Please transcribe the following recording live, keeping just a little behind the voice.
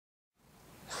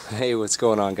Hey, what's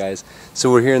going on, guys?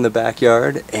 So we're here in the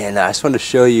backyard, and I just wanted to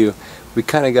show you, we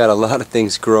kind of got a lot of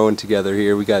things growing together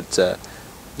here. We got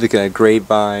looking at a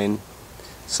grapevine,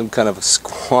 some kind of a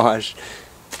squash.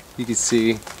 You can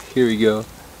see, here we go,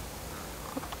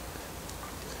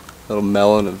 a little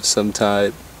melon of some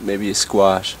type, maybe a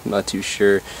squash, I'm not too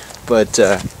sure, but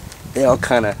they all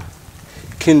kind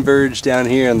of converge down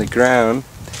here on the ground.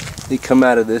 They come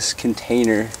out of this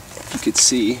container, you could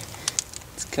see.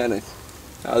 It's kind of,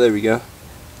 oh, there we go.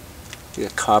 We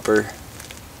got a copper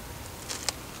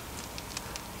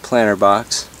planter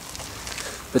box.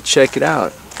 But check it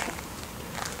out.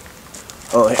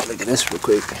 Oh, here, look at this real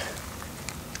quick.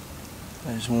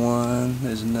 There's one,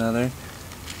 there's another.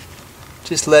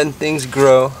 Just letting things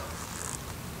grow.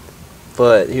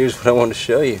 But here's what I want to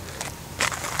show you.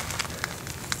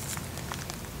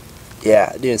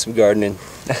 Yeah, doing some gardening.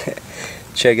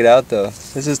 Check it out though.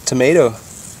 This is tomato.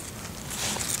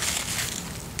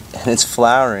 And it's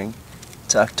flowering.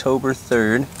 It's October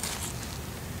 3rd.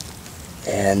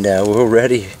 And we're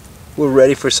ready. We're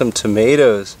ready for some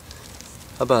tomatoes.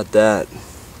 How about that?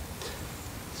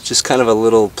 It's just kind of a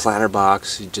little planter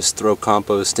box. You just throw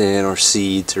compost in or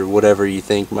seeds or whatever you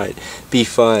think might be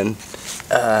fun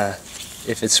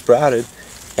if it's sprouted.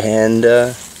 And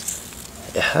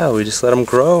yeah, we just let them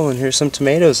grow, and here's some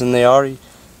tomatoes, and they already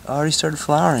started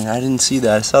flowering. I didn't see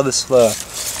that. I saw this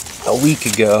a week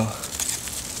ago.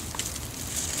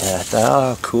 And I thought,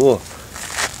 oh, cool.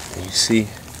 And you see,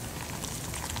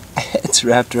 it's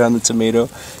wrapped around the tomato,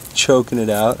 choking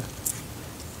it out.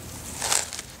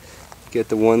 Get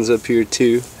the ones up here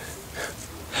too,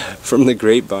 from the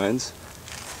grapevines.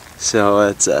 So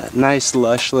it's a nice,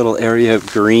 lush little area of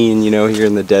green, you know, here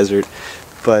in the desert.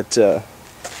 But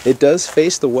it does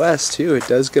face the west too. It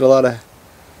does get a lot of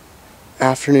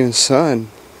afternoon sun,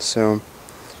 so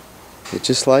it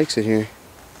just likes it here.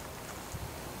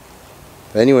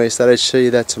 But anyways, thought I'd show you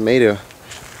that tomato.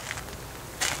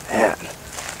 Man,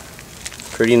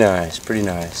 pretty nice, pretty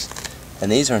nice. And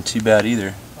these aren't too bad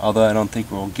either, although I don't think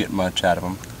we'll get much out of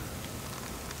them.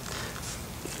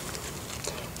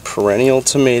 Perennial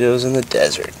tomatoes in the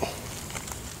desert.